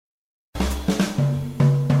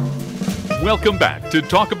Welcome back to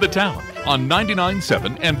Talk of the Town on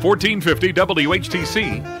 99.7 and 1450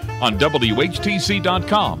 WHTC, on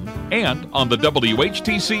WHTC.com, and on the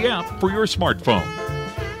WHTC app for your smartphone.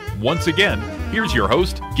 Once again, here's your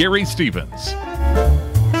host, Gary Stevens.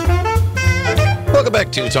 Welcome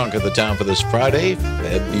back to Talk of the Town for this Friday,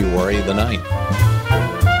 February the 9th.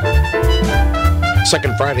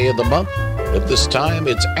 Second Friday of the month. At this time,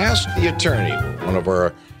 it's Ask the Attorney. One of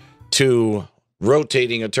our two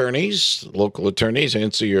rotating attorneys, local attorneys,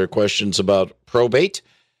 answer your questions about probate,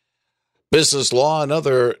 business law, and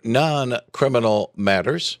other non-criminal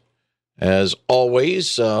matters. As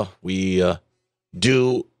always, we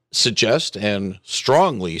do suggest and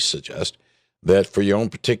strongly suggest that for your own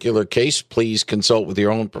particular case, please consult with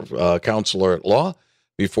your own counselor at law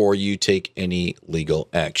before you take any legal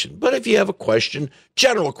action. But if you have a question,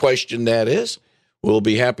 general question that is, we'll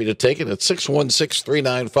be happy to take it at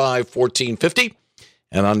 616-395-1450.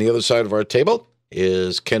 And on the other side of our table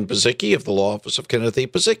is Ken Puzycki of the Law Office of Kenneth A.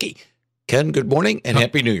 Puzycki. Ken, good morning and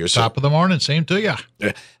Happy New Year, sir. Top of the morning, same to you.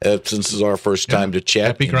 Since this is our first time to chat.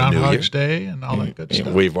 Happy Groundhog's Day and all that good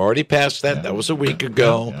stuff. We've already passed that. That was a week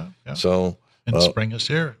ago. So, and spring is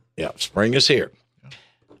here. Yeah, spring is here. Yeah.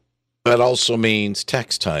 That also means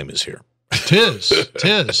tax time is here.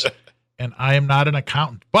 Tis. And I am not an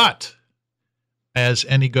accountant, but as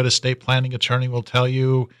any good estate planning attorney will tell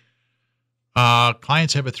you,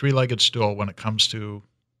 clients have a three-legged stool when it comes to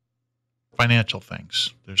financial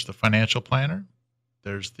things. There's the financial planner,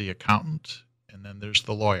 there's the accountant, and then there's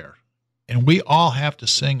the lawyer. And we all have to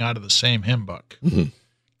sing out of the same hymn book.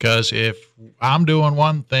 Because if I'm doing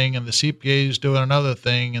one thing and the CPA is doing another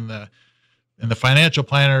thing and the financial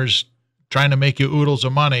planner's trying to make you oodles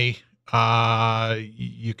of money,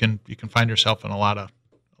 you can find yourself in a lot of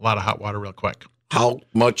hot water real quick. How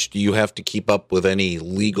much do you have to keep up with any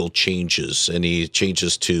legal changes, any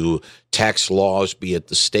changes to tax laws, be it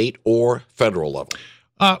the state or federal level?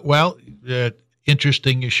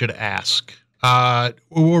 Interesting you should ask.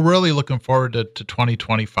 We're really looking forward to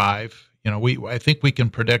 2025. I think we can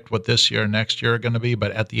predict what this year and next year are going to be,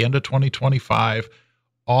 but at the end of 2025,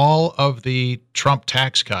 all of the Trump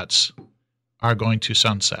tax cuts are going to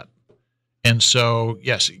sunset. And so,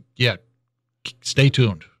 stay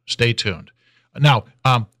tuned. Now,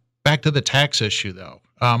 back to the tax issue, though.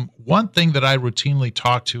 One thing that I routinely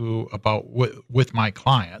talk to about with my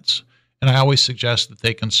clients, and I always suggest that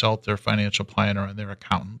they consult their financial planner and their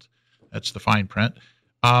accountant, that's the fine print,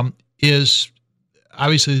 is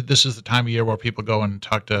obviously this is the time of year where people go and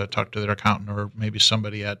talk to their accountant or maybe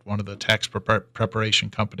somebody at one of the tax preparation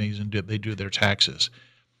companies and they do their taxes.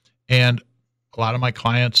 And a lot of my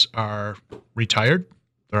clients are retired.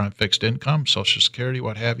 They're on fixed income, Social Security,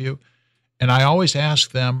 what have you. And I always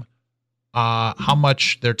ask them how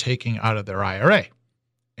much they're taking out of their IRA.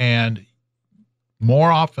 And more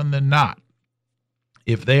often than not,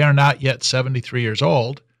 if they are not yet 73 years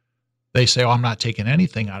old, they say, I'm not taking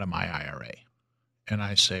anything out of my IRA. And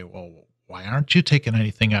I say, well, why aren't you taking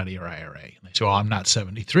anything out of your IRA? And they say, well, I'm not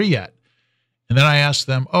 73 yet. And then I ask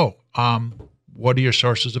them, what are your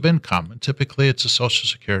sources of income? And typically it's a Social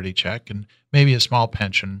Security check and maybe a small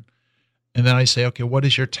pension. And then I say, okay, what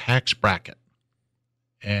is your tax bracket?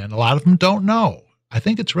 And a lot of them don't know. I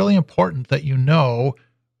think it's really important that you know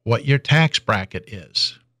what your tax bracket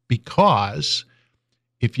is, because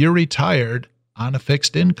if you're retired on a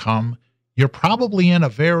fixed income, you're probably in a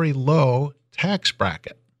very low tax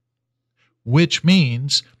bracket, which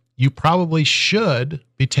means you probably should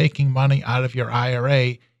be taking money out of your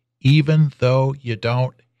IRA even though you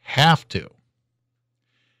don't have to.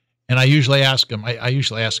 And I usually ask them,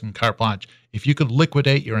 carte blanche, if you could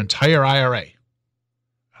liquidate your entire IRA,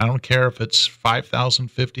 I don't care if it's $5,000,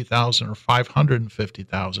 $50,000, or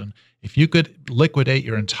 $550,000, if you could liquidate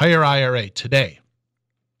your entire IRA today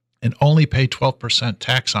and only pay 12%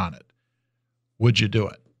 tax on it, would you do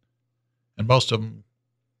it? And most of them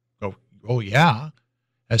go, oh, yeah.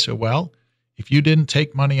 I said, well, if you didn't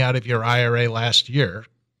take money out of your IRA last year,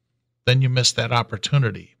 then you missed that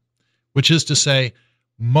opportunity, which is to say,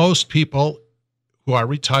 most people who are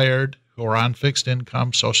retired, who are on fixed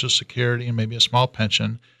income, Social Security, and maybe a small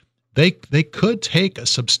pension, they could take a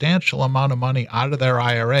substantial amount of money out of their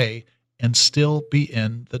IRA and still be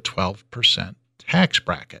in the 12% tax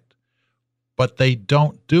bracket. But they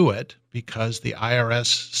don't do it because the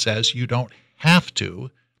IRS says you don't have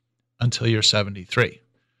to until you're 73,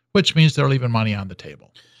 which means they're leaving money on the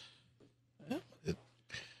table.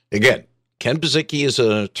 Again, Ken Puzycki is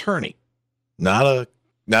an attorney, not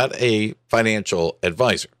a financial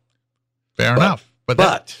advisor. Fair enough.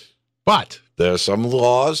 But There are some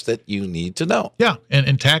laws that you need to know. Yeah, and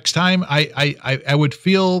in tax time, I would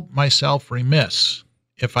feel myself remiss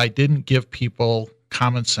if I didn't give people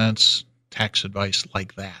common sense tax advice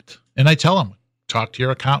like that. And I tell them, talk to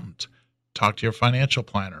your accountant, talk to your financial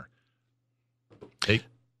planner,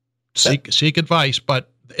 seek advice.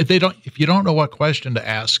 But if you don't know what question to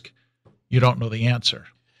ask, you don't know the answer.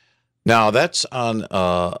 Now, that's on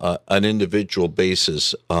an individual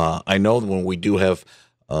basis. I know when we do have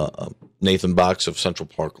Nathan Box of Central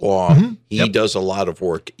Park Law, he does a lot of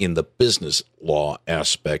work in the business law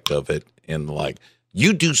aspect of it. And like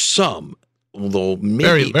you do some, although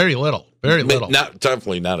maybe very little.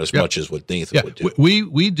 Definitely not as much as what Nathan would do.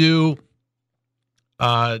 We do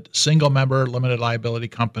single member limited liability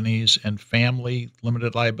companies and family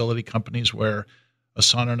limited liability companies where a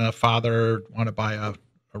son and a father want to buy a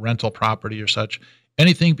rental property or such.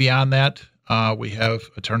 Anything beyond that, we have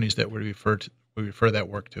attorneys that we refer that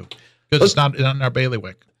work to because it's not in our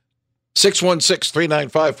bailiwick.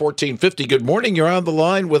 616-395-1450. Good morning. You're on the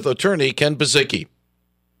line with attorney Ken Puzycki.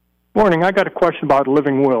 Morning. I got a question about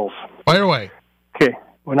living wills. Fire away. Okay.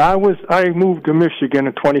 When I moved to Michigan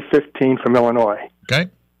in 2015 from Illinois. Okay.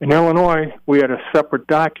 In Illinois, we had a separate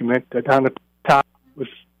document that on the top was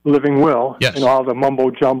living will. Yes. And all the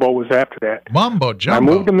mumbo jumbo was after that. Mumbo jumbo. I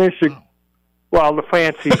moved to Michigan. Wow. Well, the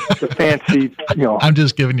fancy, I'm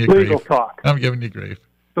just giving you legal grief. talk. I'm giving you grief.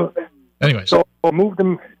 So, anyways. So when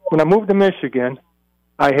I moved to Michigan,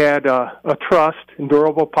 I had a trust and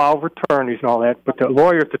durable power of attorneys and all that, but the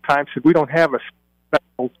lawyer at the time said, we don't have a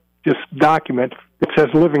special just document. It says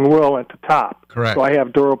living will at the top. Correct. So I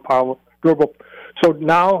have durable. So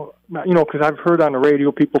now, because I've heard on the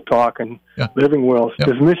radio people talking living wills. Yep.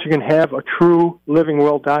 Does Michigan have a true living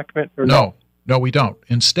will document or no? No, we don't.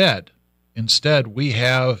 Instead, we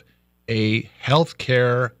have a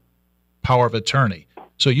healthcare power of attorney.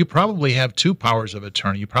 So you probably have two powers of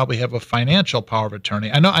attorney. You probably have a financial power of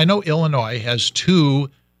attorney. I know Illinois has two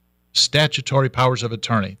statutory powers of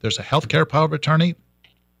attorney. There's a healthcare power of attorney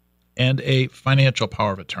and a financial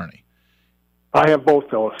power of attorney. I have both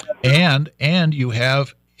those. And you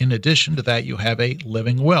have, in addition to that, you have a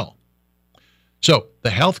living will. So the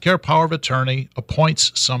healthcare power of attorney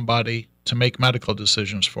appoints somebody to make medical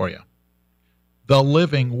decisions for you. The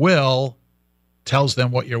living will tells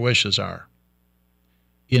them what your wishes are.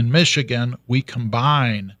 In Michigan, we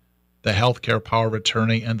combine the healthcare power of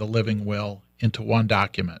attorney and the living will into one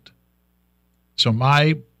document. So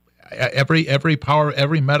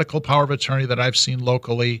every medical power of attorney that I've seen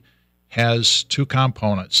locally has two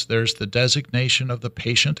components. There's the designation of the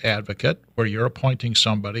patient advocate, where you're appointing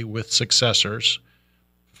somebody with successors,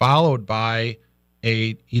 followed by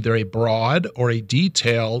either a broad or a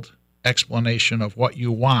detailed explanation of what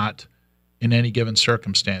you want in any given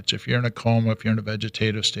circumstance. If you're in a coma, if you're in a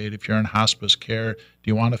vegetative state, if you're in hospice care, do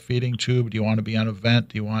you want a feeding tube? Do you want to be on a vent?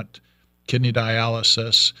 Do you want kidney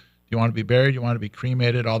dialysis? Do you want to be buried? Do you want to be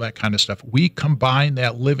cremated? All that kind of stuff. We combine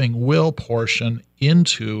that living will portion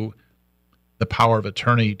into the power of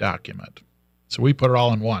attorney document. So we put it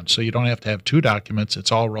all in one. So you don't have to have two documents.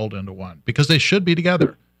 It's all rolled into one because they should be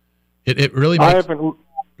together. It really makes... Go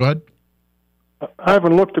ahead. I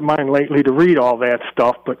haven't looked at mine lately to read all that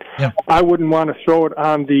stuff, but I wouldn't want to throw it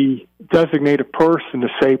on the designated person to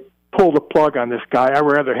say, pull the plug on this guy. I'd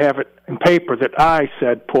rather have it in paper that I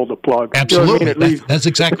said pull the plug. Absolutely. You know what I mean? That's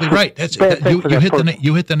exactly right.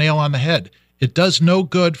 You hit the nail on the head. It does no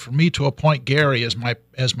good for me to appoint Gary as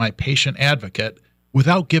my patient advocate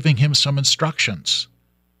without giving him some instructions.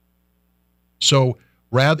 So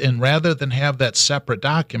rather than have that separate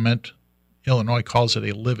document, Illinois calls it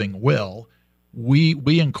a living will,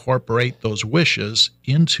 we incorporate those wishes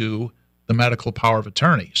into the medical power of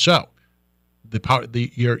attorney. So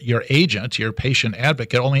your agent, your patient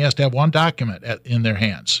advocate, only has to have one document in their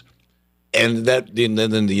hands. And then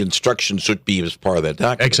the instructions should be as part of that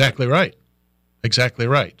document. Exactly right. Exactly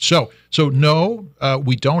right. So no,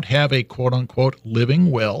 we don't have a quote-unquote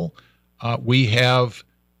living will. We have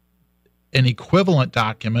an equivalent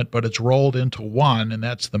document, but it's rolled into one, and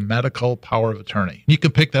that's the medical power of attorney. You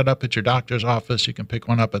can pick that up at your doctor's office. You can pick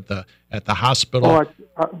one up at the hospital.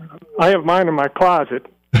 Oh, I have mine in my closet.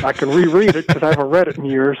 I can reread it because I haven't read it in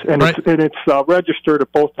years, and it's registered at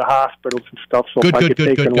both the hospitals and stuff. So if I could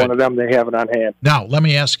take in one of them, they have it on hand. Now, let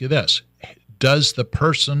me ask you this. Does the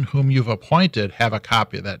person whom you've appointed have a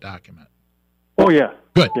copy of that document? Oh, yeah.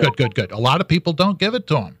 Good. A lot of people don't give it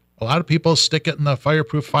to them. A lot of people stick it in the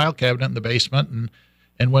fireproof file cabinet in the basement,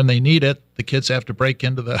 And when they need it, the kids have to break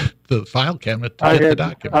into the file cabinet to get the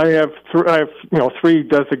document. I have 3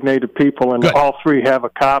 designated people, and Good. all 3 have a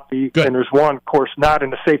copy. Good. And there's one, of course, not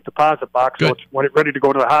in the safe deposit box, Good. so it's when it's ready to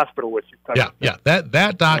go to the hospital with you. Yeah.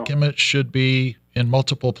 That document should be in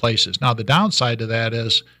multiple places. Now, the downside to that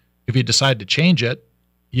is if you decide to change it,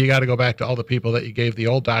 you got to go back to all the people that you gave the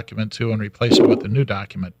old document to and replace it with the new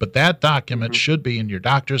document. But that document should be in your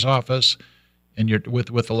doctor's office, and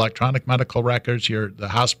with electronic medical records. The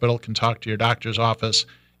hospital can talk to your doctor's office,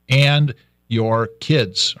 and your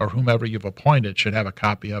kids or whomever you've appointed should have a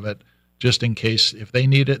copy of it, just in case if they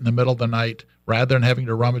need it in the middle of the night. Rather than having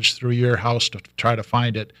to rummage through your house to try to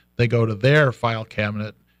find it, they go to their file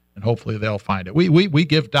cabinet, and hopefully they'll find it. We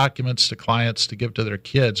give documents to clients to give to their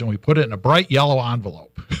kids, and we put it in a bright yellow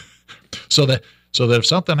envelope so that if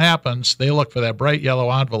something happens, they look for that bright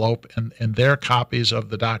yellow envelope, and their copies of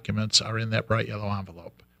the documents are in that bright yellow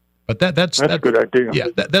envelope. But that's a good idea. Yeah,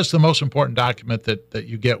 that's the most important document that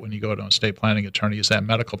you get when you go to an estate planning attorney is that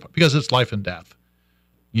medical, because it's life and death.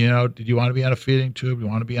 Did you want to be on a feeding tube? Do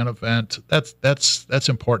you want to be on a vent? That's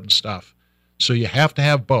important stuff. So you have to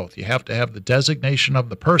have both. You have to have the designation of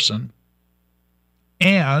the person,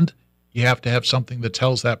 and you have to have something that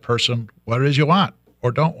tells that person what it is you want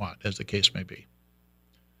or don't want, as the case may be.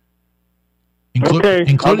 Okay,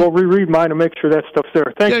 I'll go reread mine and make sure that stuff's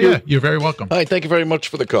there. Thank you. Yeah, you're very welcome. All right, thank you very much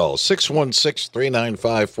for the call.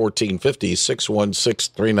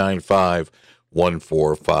 616-395-1450,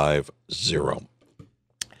 616-395-1450.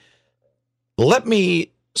 Let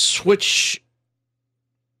me switch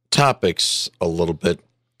topics a little bit,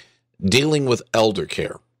 dealing with elder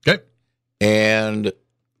care. Okay. And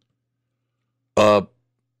a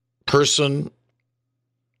person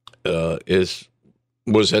is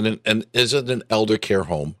it an elder care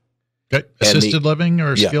home? Okay. Assisted living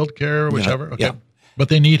or skilled care, or whichever. Okay. Yeah. But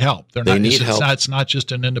they need help. They need help. It's not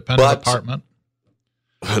just an independent apartment.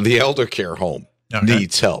 The elder care home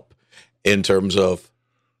needs help in terms of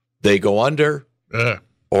they go under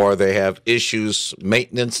or they have issues,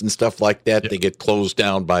 maintenance and stuff like that. They get closed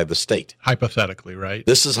down by the state. Hypothetically, right?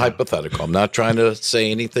 This is hypothetical. I'm not trying to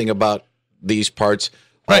say anything about these parts.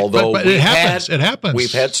 Right, although but it happens. It happens.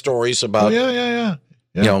 We've had stories about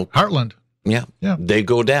Heartland. Yeah. They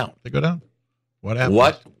go down. What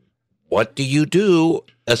happens? What do you do,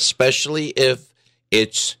 especially if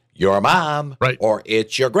it's your mom or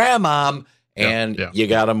it's your grandmom and you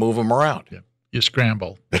got to move them around? Yeah. You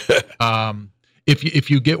scramble. If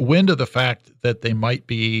you get wind of the fact that they might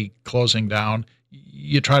be closing down,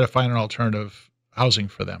 you try to find an alternative housing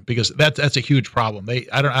for them, because that's a huge problem.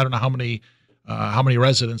 I don't know how many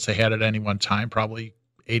residents they had at any one time, probably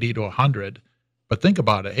 80 to 100. But think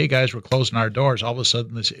about it. Hey, guys, we're closing our doors. All of a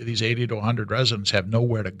sudden, these 80 to 100 residents have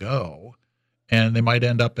nowhere to go, and they might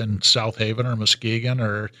end up in South Haven or Muskegon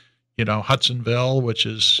or Hudsonville, which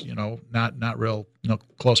is not real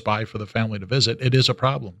close by for the family to visit. It is a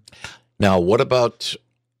problem. Now, what about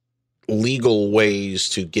legal ways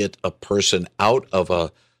to get a person out of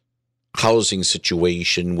a housing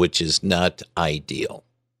situation which is not ideal?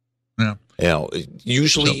 Yeah.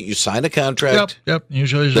 Usually you sign a contract. Yep.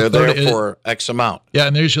 Usually they're there for X amount. Yeah,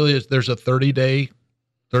 and usually there's a 30-day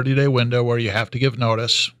window where you have to give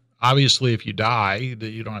notice. Obviously, if you die,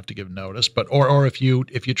 you don't have to give notice. But or if you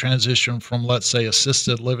transition from, let's say,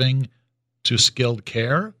 assisted living to skilled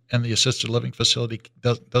care, and the assisted living facility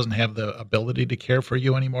doesn't have the ability to care for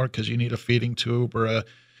you anymore because you need a feeding tube or a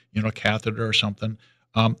catheter or something.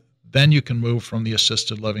 Then you can move from the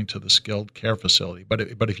assisted living to the skilled care facility. But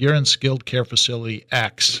if you're in skilled care facility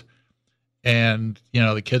X, and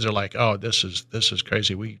the kids are like, oh, this is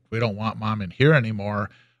crazy. We don't want mom in here anymore.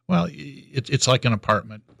 Well, it's like an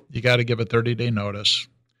apartment. You got to give a 30-day notice,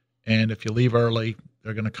 and if you leave early,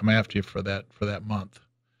 they're going to come after you for that month.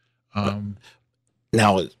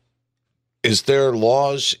 Now, is there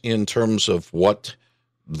laws in terms of what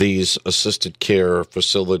these assisted care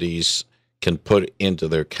facilities can put into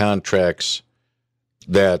their contracts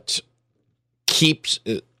that keeps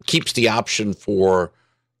the option for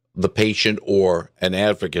the patient or an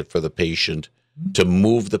advocate for the patient to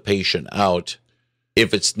move the patient out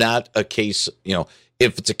if it's not a case,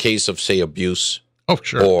 if it's a case of, say, abuse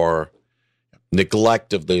or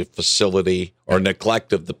neglect of the facility or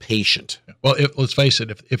neglect of the patient? Well, let's face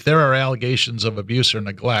it, if there are allegations of abuse or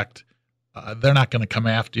neglect, they're not going to come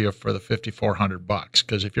after you for the $5,400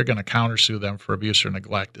 because if you're going to countersue them for abuse or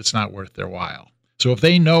neglect, it's not worth their while. So if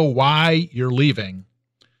they know why you're leaving,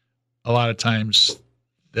 a lot of times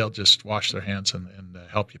they'll just wash their hands and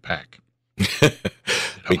help you pack.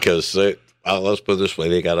 Because let's put it this way,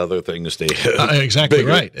 they got other things. Exactly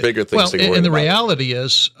right. Bigger things to worry and the about. reality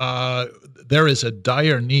is there is a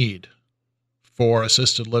dire need for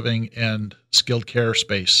assisted living and skilled care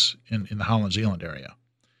space in the Holland Zealand area.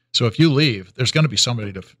 So if you leave, there's going to be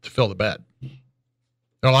somebody to fill the bed. There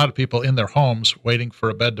are a lot of people in their homes waiting for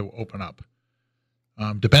a bed to open up.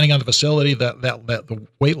 Depending on the facility, that the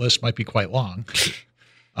wait list might be quite long.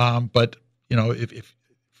 But if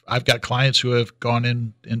I've got clients who have gone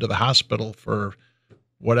into the hospital for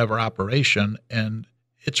whatever operation, and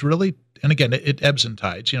it's really, and again, it ebbs and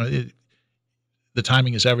tides. The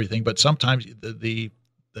timing is everything, but sometimes the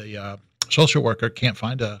social worker can't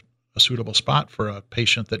find a suitable spot for a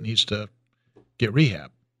patient that needs to get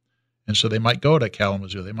rehab. And so they might go to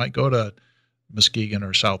Kalamazoo, they might go to Muskegon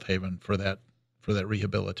or South Haven for that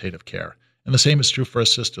rehabilitative care. And the same is true for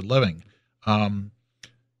assisted living.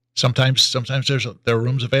 Sometimes there are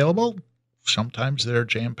rooms available. Sometimes they're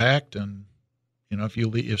jam packed, and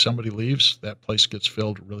if somebody leaves, that place gets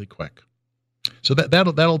filled really quick. So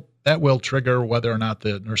that will trigger whether or not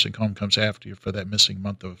the nursing home comes after you for that missing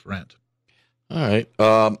month of rent. All right.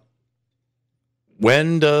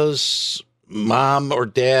 When does mom or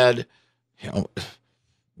dad,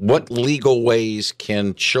 what legal ways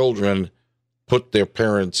can children put their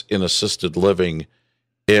parents in assisted living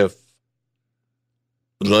if,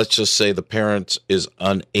 let's just say, the parent is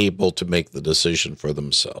unable to make the decision for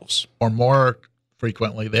themselves? Or more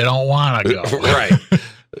frequently, they don't want to go. Right.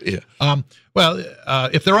 Yeah.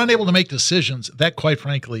 If they're unable to make decisions, that quite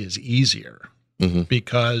frankly is easier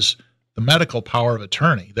because the medical power of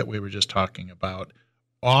attorney that we were just talking about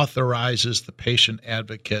authorizes the patient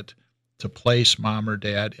advocate to place mom or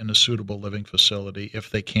dad in a suitable living facility if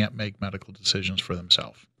they can't make medical decisions for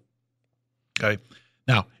themselves. Okay.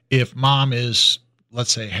 Now, if mom is,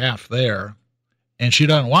 let's say, half there and she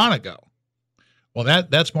doesn't want to go, well,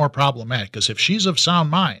 that's more problematic, because if she's of sound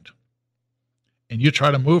mind and you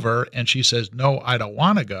try to move her and she says, no, I don't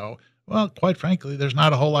want to go, well, quite frankly, there's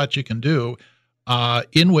not a whole lot you can do,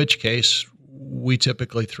 in which case we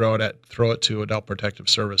typically throw it to Adult Protective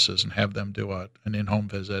Services and have them do an in-home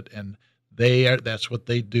visit, and that's what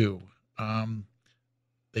they do.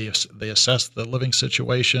 They assess the living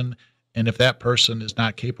situation, and if that person is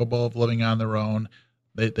not capable of living on their own,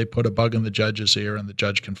 they put a bug in the judge's ear, and the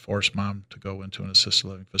judge can force mom to go into an assisted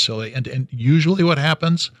living facility. And usually what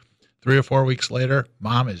happens, 3 or 4 weeks later,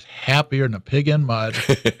 mom is happier than a pig in mud,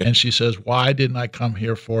 and she says, why didn't I come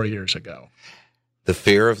here 4 years ago? The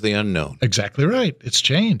fear of the unknown. Exactly right. It's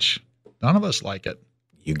change. None of us like it.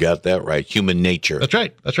 You got that right. Human nature. That's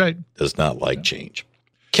right. Does not like change.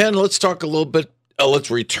 Ken, let's talk a little bit,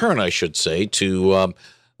 let's return, I should say, to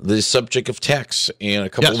the subject of tax and a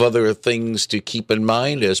couple of other things to keep in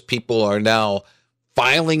mind as people are now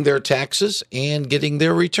filing their taxes and getting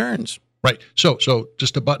their returns. Right. So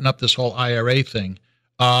just to button up this whole IRA thing,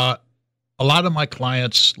 a lot of my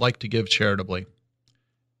clients like to give charitably.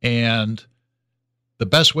 And the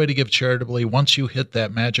best way to give charitably, once you hit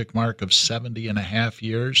that magic mark of 70 and a half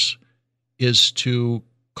years, is to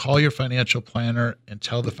call your financial planner and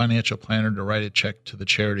tell the financial planner to write a check to the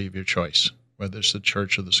charity of your choice, whether it's the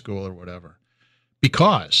church or the school or whatever.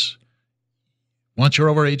 Because once you're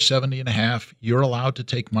over age 70 and a half, you're allowed to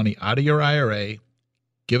take money out of your IRA,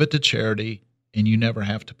 give it to charity, and you never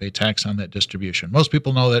have to pay tax on that distribution. Most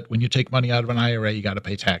people know that when you take money out of an IRA, you got to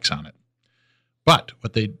pay tax on it. But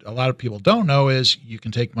what a lot of people don't know is you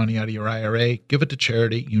can take money out of your IRA, give it to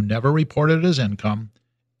charity, you never report it as income,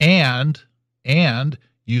 and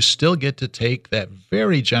you still get to take that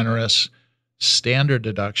very generous standard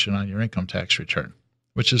deduction on your income tax return,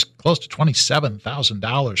 which is close to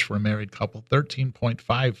 $27,000 for a married couple,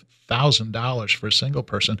 $13.5 thousand for a single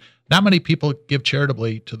person. Not many people give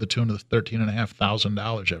charitably to the tune of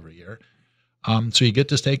 $13,500 every year. So you get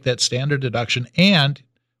to take that standard deduction, and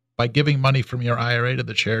by giving money from your IRA to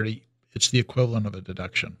the charity, it's the equivalent of a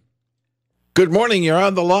deduction. Good morning. You're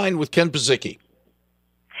on the line with Ken Puzycki.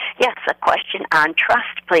 Yes, a question on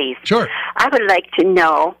trust, please. Sure. I would like to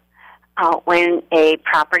know when a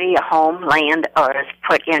property, a home, land, is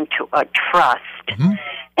put into a trust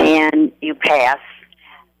and you pass,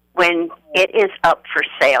 when it is up for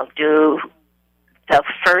sale, do the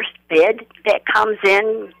first bid that comes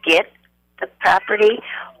in get the property,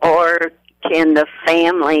 or can the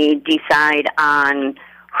family decide on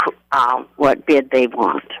what bid they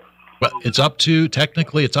want? Well,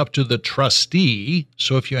 technically it's up to the trustee.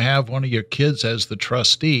 So if you have one of your kids as the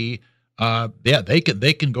trustee, they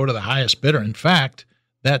can go to the highest bidder. In fact,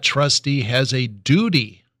 that trustee has a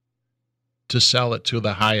duty to sell it to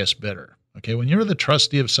the highest bidder. Okay, when you're the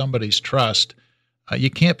trustee of somebody's trust, you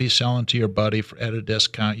can't be selling to your buddy at a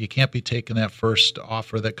discount. You can't be taking that first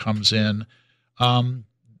offer that comes in.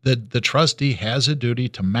 the trustee has a duty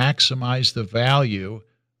to maximize the value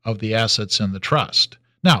of the assets in the trust.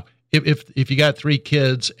 Now, if you got 3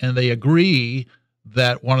 kids and they agree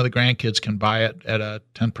that one of the grandkids can buy it at a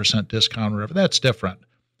 10% discount or whatever, that's different.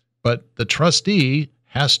 But the trustee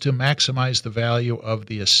has to maximize the value of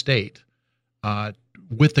the estate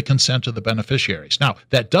with the consent of the beneficiaries. Now,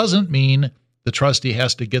 that doesn't mean the trustee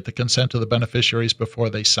has to get the consent of the beneficiaries before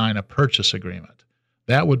they sign a purchase agreement.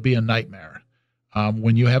 That would be a nightmare.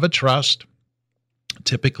 When you have a trust,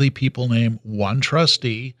 typically people name one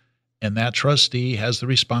trustee, and that trustee has the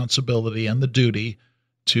responsibility and the duty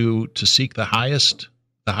to seek the highest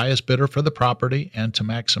bidder for the property and to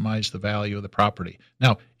maximize the value of the property.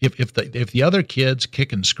 Now, if the other kids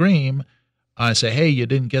kick and scream, say, hey, you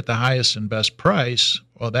didn't get the highest and best price,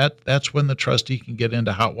 well, that's when the trustee can get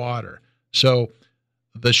into hot water. So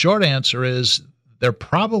the short answer is they're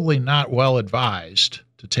probably not well advised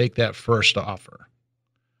to take that first offer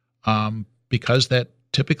because that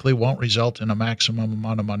typically won't result in a maximum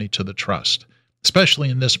amount of money to the trust, especially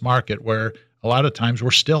in this market where a lot of times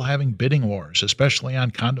we're still having bidding wars, especially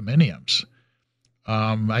on condominiums.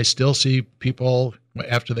 I still see people,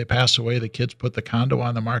 after they pass away, the kids put the condo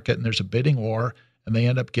on the market and there's a bidding war and they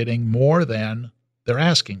end up getting more than their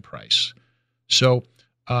asking price. So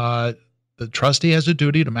the trustee has a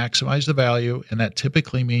duty to maximize the value, and that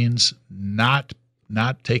typically means not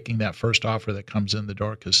taking that first offer that comes in the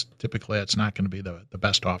door because typically that's not going to be the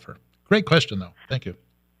best offer. Great question, though. Thank you.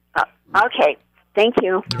 Okay. Thank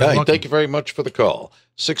you. Hi, thank you very much for the call.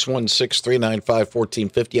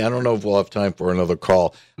 616-395-1450. I don't know if we'll have time for another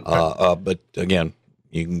call, but again,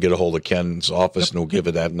 you can get a hold of Ken's office, and we'll give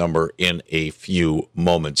it that number in a few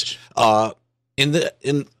moments. In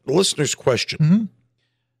the listener's question,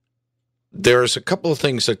 there's a couple of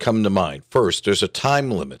things that come to mind. First, there's a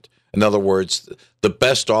time limit. In other words, the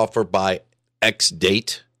best offer by X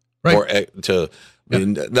date, right. Or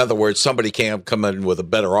in other words, somebody can't come in with a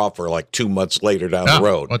better offer like 2 months later down the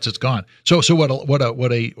road. Once it's gone. So what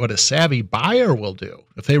a savvy buyer will do,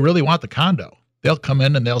 if they really want the condo, they'll come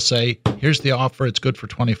in and they'll say, here's the offer, it's good for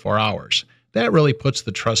 24 hours. That really puts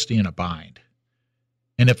the trustee in a bind.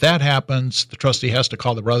 And if that happens, the trustee has to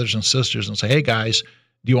call the brothers and sisters and say, hey guys,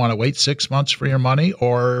 do you want to wait 6 months for your money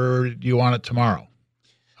or do you want it tomorrow?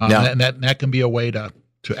 And that can be a way to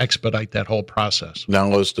expedite that whole process.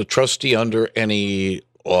 Now, is the trustee under any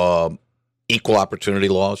equal opportunity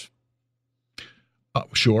laws?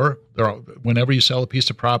 Sure. Whenever you sell a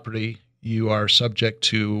piece of property, you are subject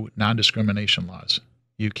to non-discrimination laws.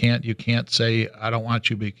 You can't say, I don't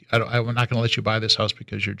want you. I'm not going to let you buy this house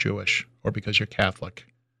because you're Jewish or because you're Catholic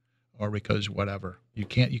or because whatever. You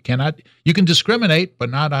cannot. You can discriminate, but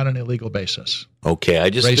not on an illegal basis. Okay,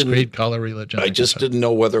 race, creed, color, religion. I just didn't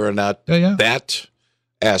know whether or not that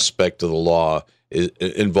aspect of the law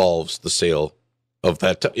involves the sale of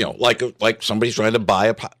that. Like somebody's trying to buy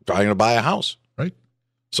a house, right?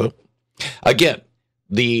 So, again,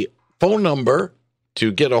 the phone number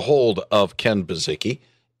to get a hold of Ken Puzycki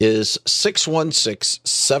is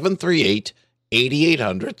 616-738-8800,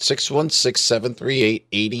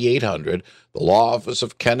 616-738-8800. The law office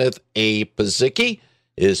of Kenneth A. Puzycki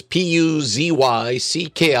is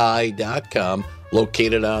PUZYCKI.com,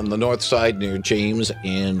 located on the north side near James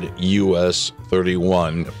and US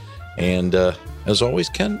 31. And as always,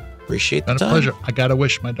 Ken, appreciate the time. Been a pleasure. I got to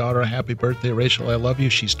wish my daughter a happy birthday. Rachel, I love you.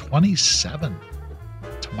 She's 27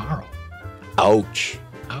 tomorrow. Ouch.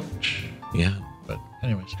 Yeah. But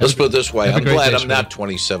anyways. Let's put it this way. I'm glad I'm not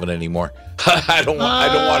 27 anymore. I don't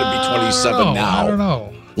want to be 27 now. I don't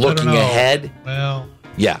know. Looking ahead. Well.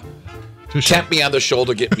 Yeah. Tap me on the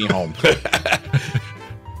shoulder, get me home.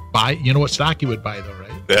 You know what stock you would buy, though,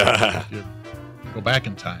 right? Go back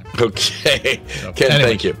in time. Okay. So, Ken,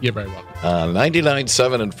 thank you. You're very welcome.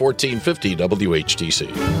 99.7 and 1450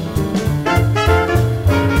 WHTC.